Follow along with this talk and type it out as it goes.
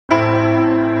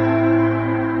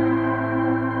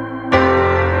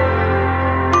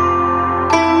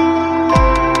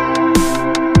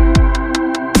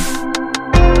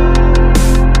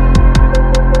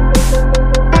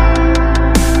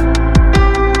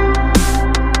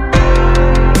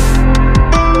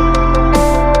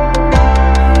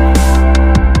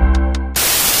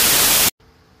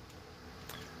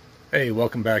Hey,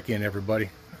 welcome back in, everybody.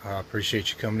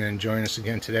 Appreciate you coming in and joining us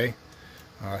again today.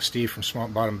 Steve from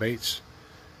Swamp Bottom Baits,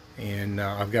 and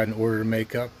I've got an order to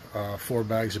make up, 4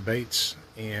 bags of baits,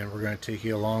 and we're going to take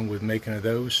you along with making of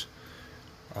those.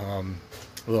 A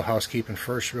little housekeeping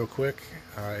first real quick.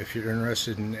 If you're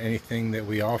interested in anything that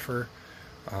we offer,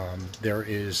 there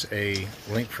is a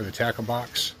link for the tackle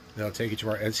box that'll take you to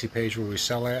our Etsy page where we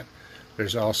sell at.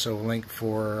 There's also a link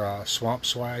for swamp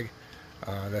swag.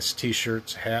 That's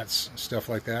t-shirts, hats, stuff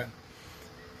like that.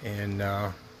 And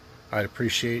I'd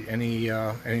appreciate any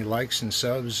likes and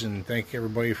subs, and thank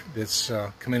everybody that's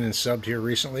come in and subbed here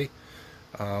recently.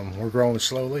 We're growing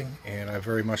slowly, and I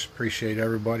very much appreciate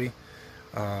everybody.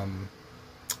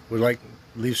 Would like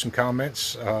to leave some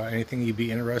comments, anything you'd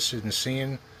be interested in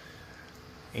seeing.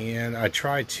 And I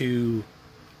try to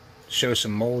show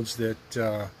some molds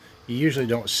that you usually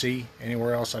don't see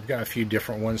anywhere else. I've got a few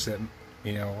different ones that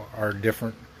are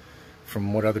different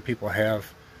from what other people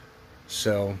have.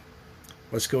 So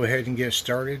let's go ahead and get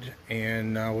started,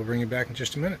 and we'll bring you back in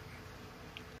just a minute.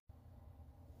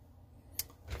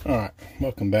 Alright,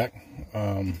 welcome back.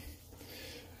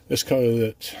 This color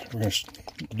that we're going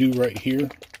to do right here,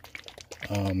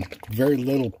 very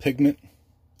little pigment.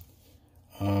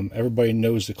 Everybody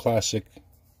knows the classic,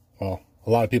 well, a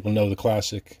lot of people know the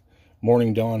classic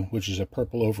Morning Dawn, which is a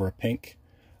purple over a pink.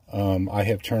 I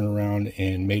have turned around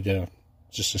and made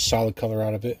just a solid color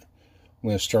out of it. I'm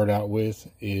going to start out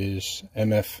with is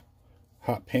MF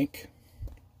Hot Pink,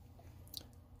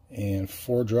 and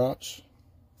 4 drops.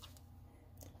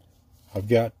 I've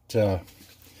got about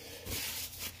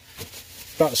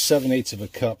 7/8 of a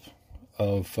cup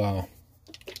of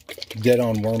Dead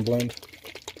On Worm Blend,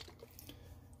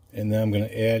 and then I'm going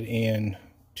to add in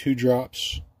 2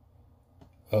 drops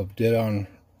of Dead On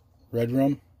Red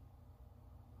Rum.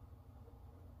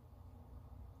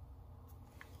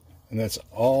 And that's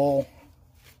all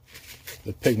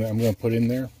the pigment I'm going to put in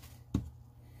there.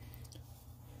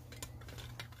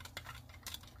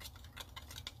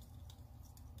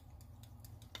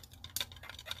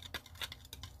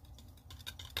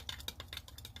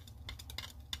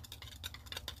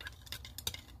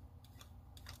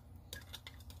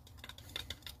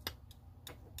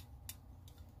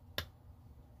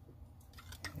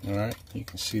 Alright, you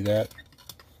can see that.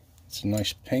 It's a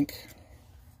nice pink.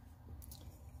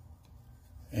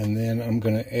 And then I'm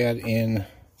going to add in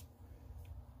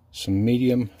some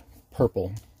medium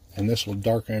purple, and this will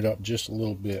darken it up just a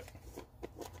little bit.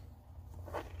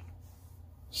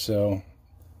 So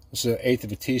this is 1/8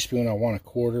 of a teaspoon. I want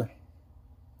 1/4.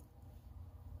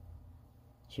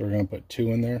 So we're going to put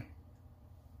 2 in there,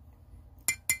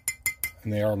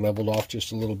 and they are leveled off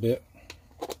just a little bit.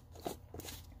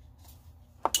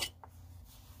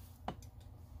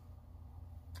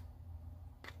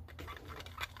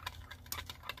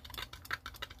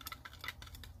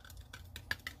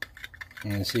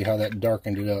 And see how that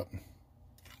darkened it up.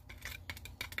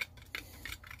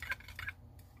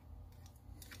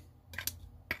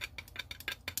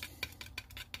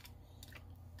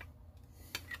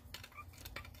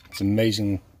 It's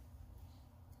amazing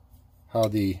how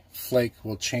the flake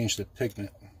will change the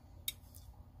pigment.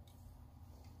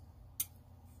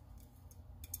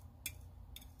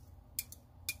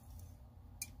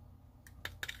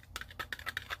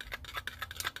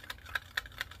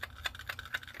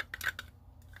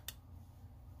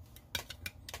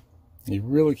 You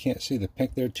really can't see the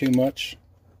pink there too much,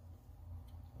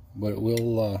 but it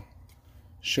will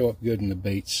show up good in the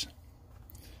baits.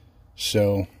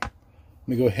 So let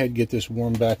me go ahead and get this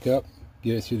warmed back up,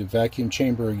 get it through the vacuum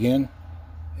chamber again,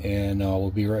 and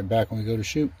we'll be right back when we go to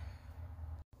shoot.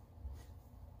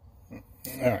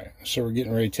 Alright, so we're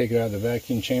getting ready to take it out of the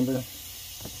vacuum chamber.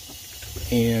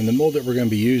 And the mold that we're going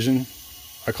to be using,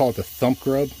 I call it the Thump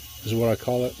Grub, is what I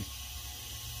call it.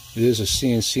 It is a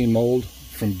CNC mold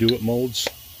from Do It Molds.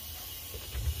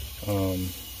 I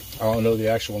don't know the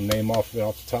actual name off of it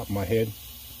off the top of my head.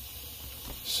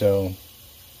 So,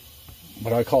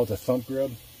 but I call it the Thump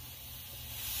Grub.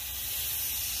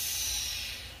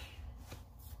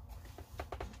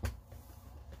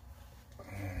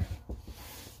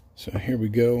 So here we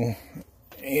go,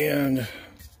 and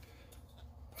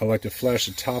I like to flash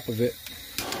the top of it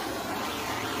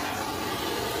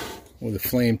with a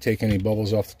flame, take any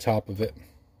bubbles off the top of it.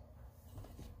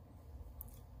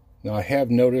 Now I have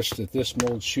noticed that this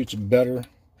mold shoots better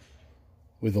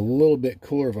with a little bit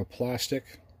cooler of a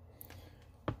plastic.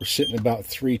 We're sitting about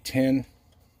 310,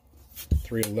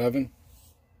 311.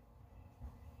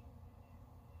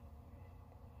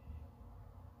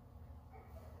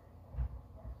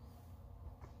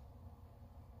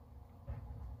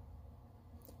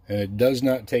 And it does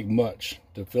not take much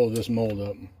to fill this mold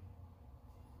up.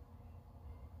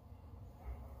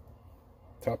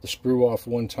 Top the sprue off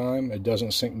one time. It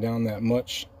doesn't sink down that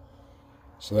much,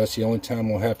 so that's the only time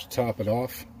we'll have to top it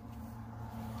off.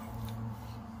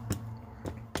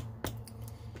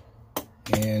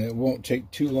 And it won't take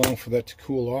too long for that to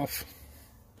cool off.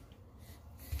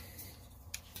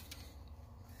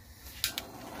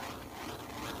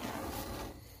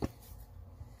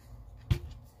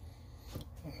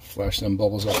 Flash them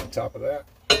bubbles off the top of that.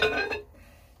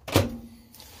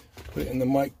 Put it in the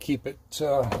mic, keep it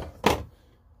a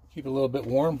little bit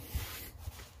warm.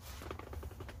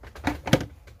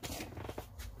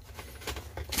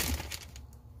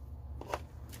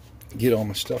 Get all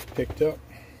my stuff picked up.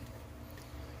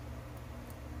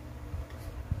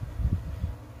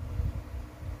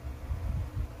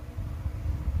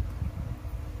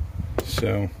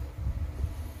 So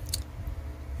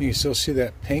you can still see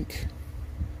that pink.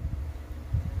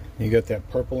 You got that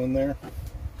purple in there.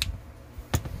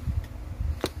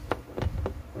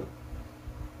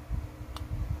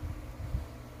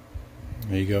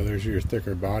 There you go, there's your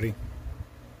thicker body.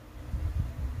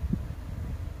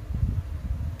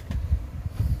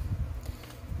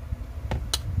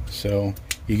 So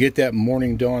you get that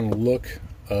morning dawn look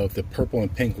of the purple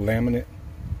and pink laminate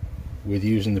with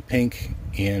using the pink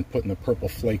and putting the purple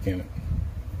flake in it.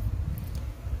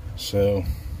 So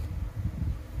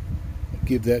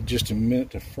give that just a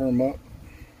minute to firm up.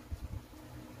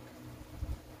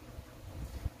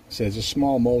 So it's a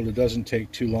small mold, it doesn't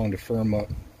take too long to firm up.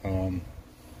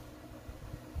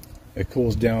 It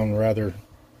cools down rather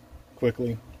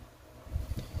quickly,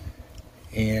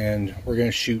 and we're going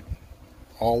to shoot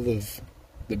all of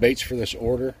the baits for this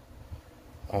order.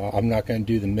 I'm not going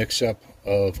to do the mix-up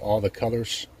of all the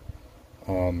colors,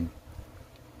 but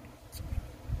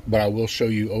I will show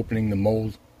you opening the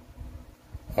mold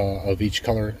of each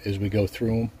color as we go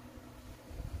through them.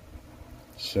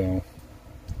 So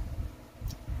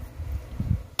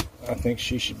I think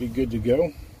she should be good to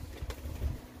go.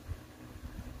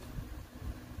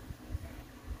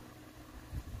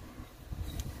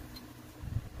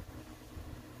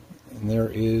 And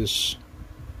there is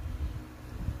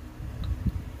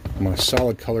my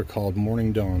solid color called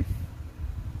Morning Dawn.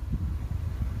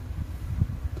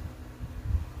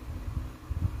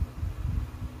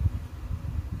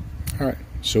 Alright,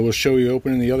 so we'll show you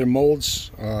opening the other molds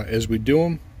as we do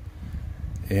them,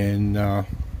 and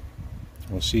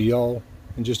we'll see y'all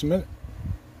in just a minute.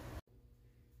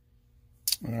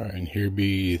 Alright, and here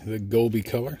be the Gobi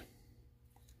color.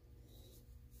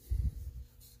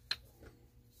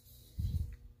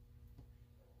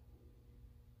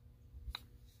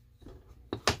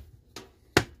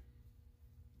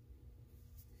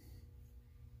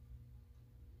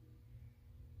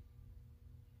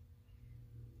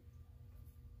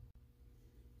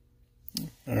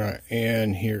 Alright,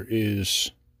 and here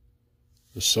is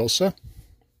the salsa.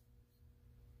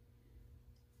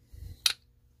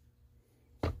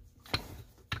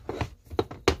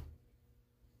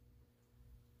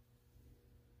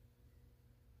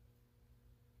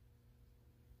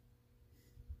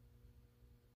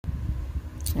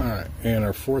 Alright, and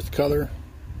our fourth color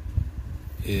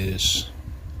is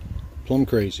Plum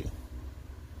Crazy.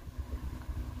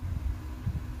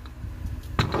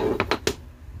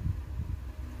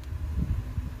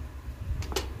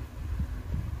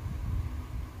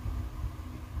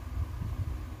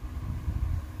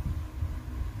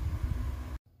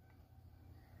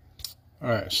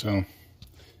 Alright, so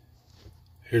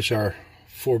here's our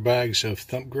 4 bags of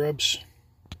Thump Grubs.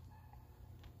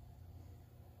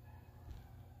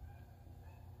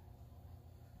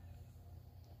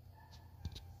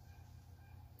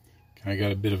 I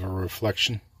got a bit of a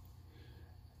reflection.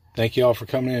 Thank you all for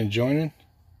coming in and joining.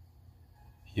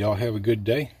 Y'all have a good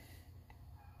day.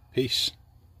 Peace.